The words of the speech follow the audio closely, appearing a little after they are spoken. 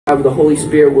The Holy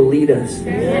Spirit will lead us.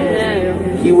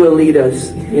 He will lead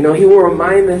us. You know, He will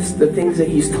remind us the things that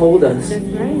He's told us.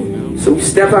 So we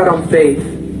step out on faith.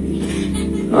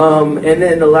 And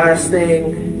then the last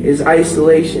thing is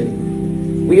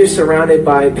isolation. We are surrounded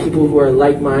by people who are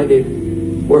like-minded,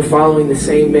 who are following the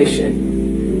same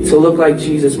mission to look like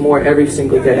Jesus more every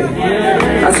single day.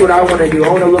 That's what I want to do. I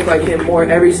want to look like Him more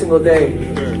every single day.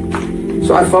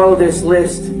 So I follow this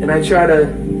list and I try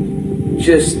to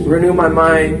just renew my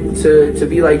mind to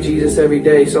be like Jesus every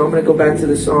day. So I'm going to go back to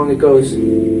the song. It goes,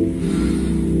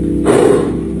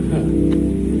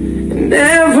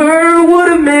 never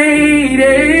would have made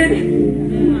it.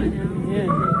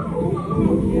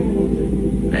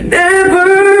 I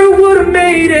never would have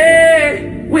made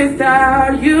it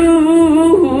without you.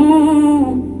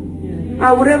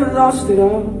 I would have lost it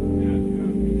all.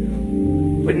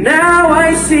 But now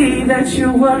I see that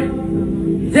you were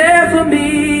there for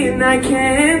me, and I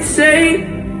can't say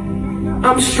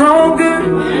I'm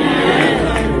stronger,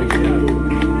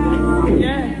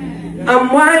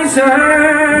 I'm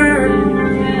wiser,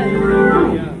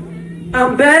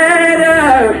 I'm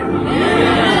better,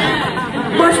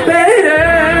 much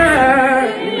better.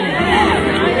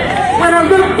 When I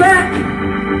look back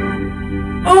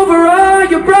over all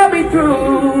you brought me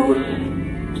through,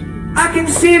 I can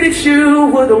see that you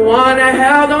were the one I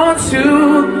held on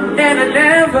to. And I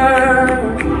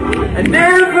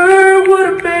never would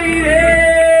have made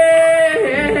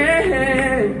it.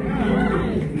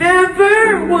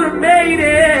 Never would have made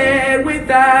it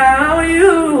without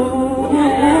you.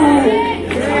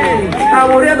 I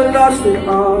would have lost it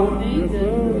all.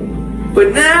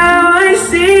 But now I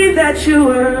see that you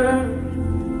were.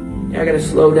 I gotta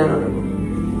slow down.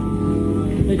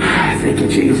 Thank you,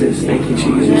 Jesus. Thank you,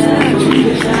 Jesus. Thank you,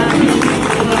 Jesus.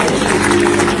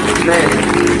 Man.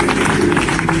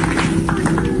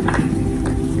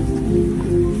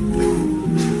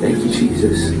 Thank you,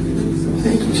 Jesus.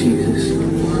 Thank you, Jesus.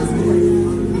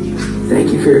 Thank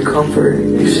you for your comfort,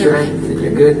 and your strength, and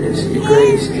your goodness, and your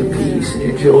grace, and your peace, and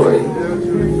your joy.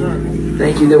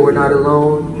 Thank you that we're not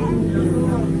alone.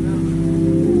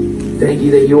 Thank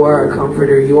you that you are a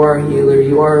comforter, you are a healer,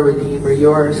 you are a redeemer, you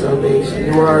are a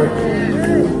salvation, you are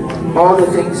all the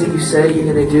things that you say you're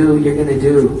going to do, you're going to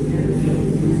do.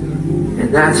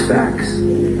 And that's facts.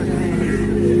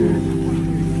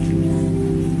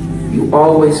 You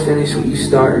always finish what you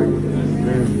start.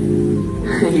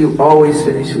 You always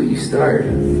finish what you start.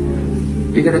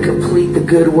 You're going to complete the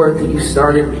good work that you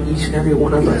started in each and every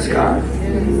one of us, God.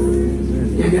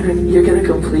 You're going to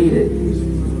complete it.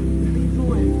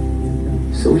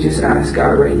 So we just ask,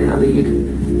 God, right now that you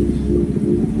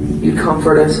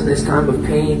comfort us in this time of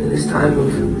pain, in this time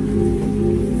of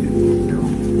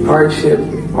hardship.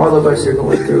 All of us are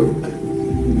going through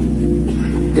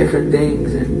different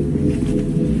things, and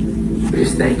we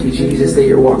just thank you, Jesus, that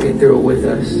you're walking through it with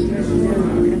us.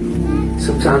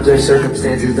 Sometimes our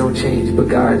circumstances don't change, but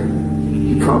God,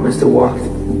 you promise to walk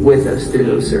with us through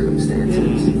those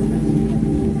circumstances.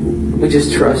 We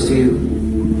just trust you.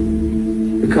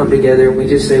 We come together and we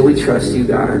just say, we trust you,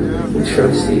 God. We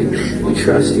trust you. We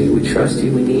trust you. We trust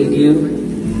you. We need you.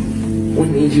 We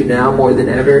need you now more than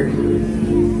ever.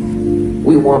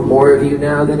 We want more of you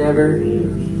now than ever.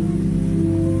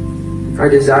 Our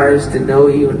desire is to know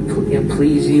you and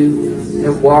please you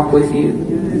and walk with you.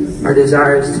 Our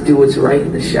desire is to do what's right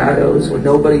in the shadows when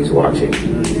nobody's watching.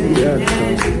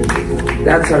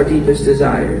 That's our deepest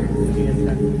desire.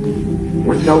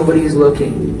 When nobody's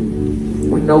looking.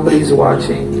 When nobody's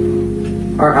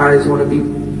watching, our eyes want to be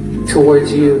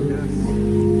towards you.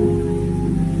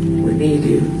 We need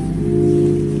you.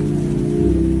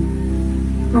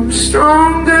 I'm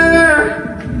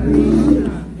stronger.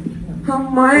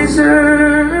 I'm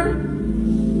wiser.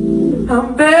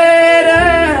 I'm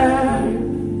better.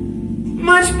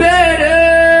 Much better.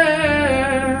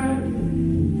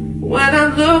 When I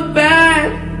look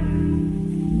back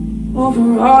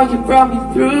over all you brought me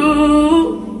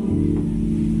through,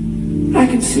 I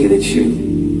can see that you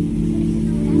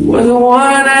were the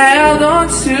one I held on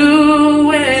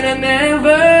to, and I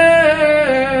never.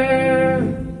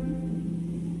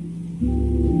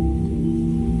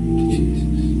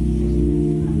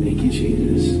 Thank you, Jesus. Thank you,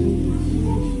 Jesus.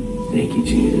 Thank you,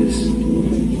 Jesus.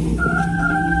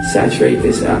 Saturate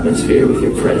this atmosphere with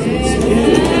your presence and your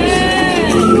goodness.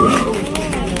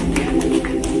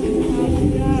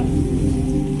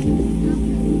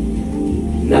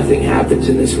 Nothing happens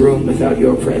in this room without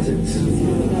your presence.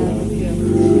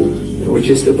 We're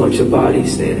just a bunch of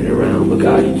bodies standing around. But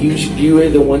God, you are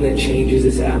the one that changes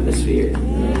this atmosphere.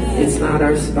 It's not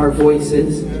our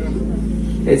voices.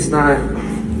 It's not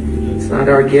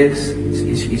our gifts.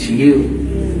 It's you.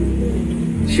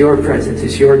 It's your presence.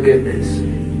 It's your goodness.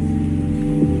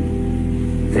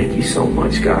 Thank you so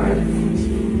much, God.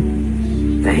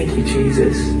 Thank you,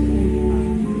 Jesus.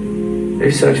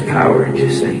 There's such power in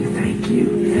just saying thank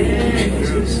you. Thank you,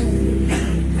 Jesus.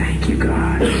 Thank you,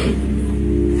 God.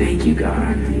 Thank you,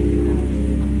 God.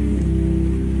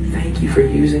 Thank you for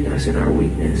using us in our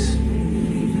weakness.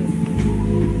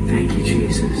 Thank you,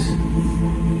 Jesus.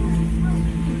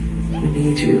 We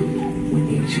need you. We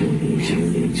need you. We need you. We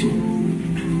need you.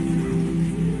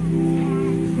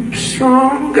 I'm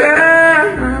stronger.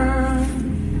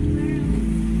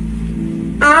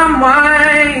 I'm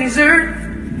wiser.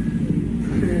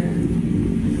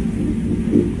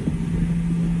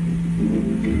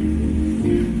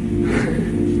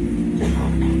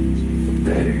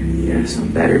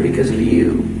 I'm better because of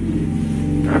you.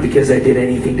 Not because I did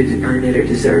anything to earn it or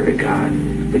deserve it, God.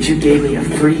 But you gave me a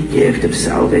free gift of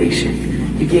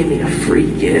salvation. You gave me a free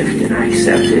gift, and I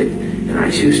accept it. And I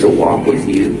choose to walk with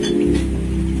you.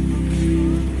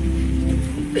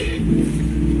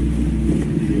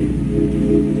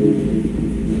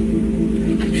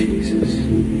 Thank you, Jesus.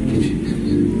 Thank you,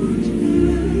 Jesus.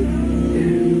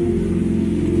 Yeah.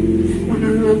 When I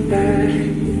look back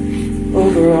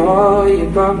over all you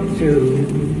brought me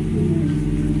through,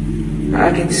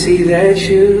 I can see that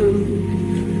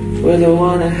you were the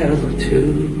one I held on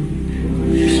to.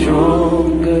 You're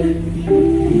stronger,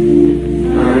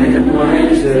 I am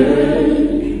wiser,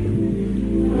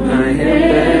 I am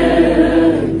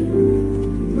better,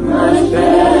 much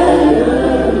better.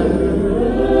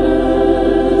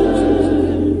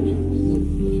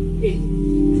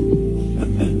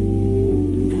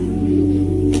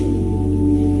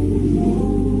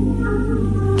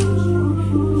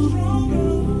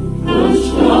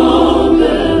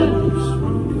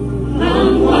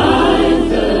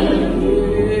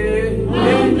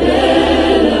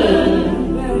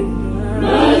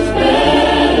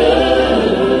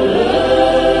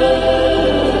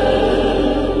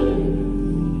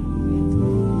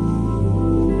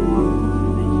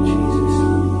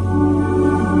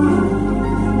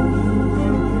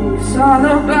 It's all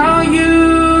about you.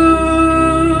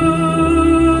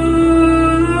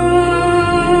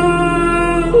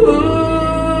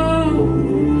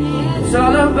 It's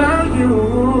all about you.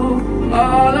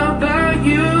 All about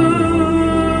you.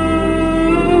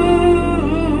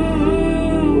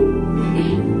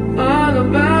 All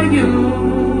about you.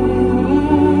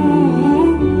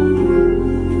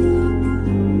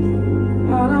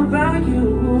 All about you.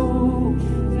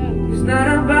 It's not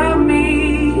about me.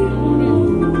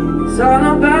 It's all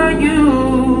about you.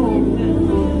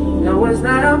 No, it's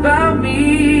not about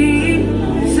me.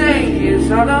 Say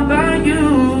it's all about you.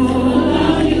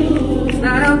 It's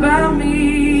not about me.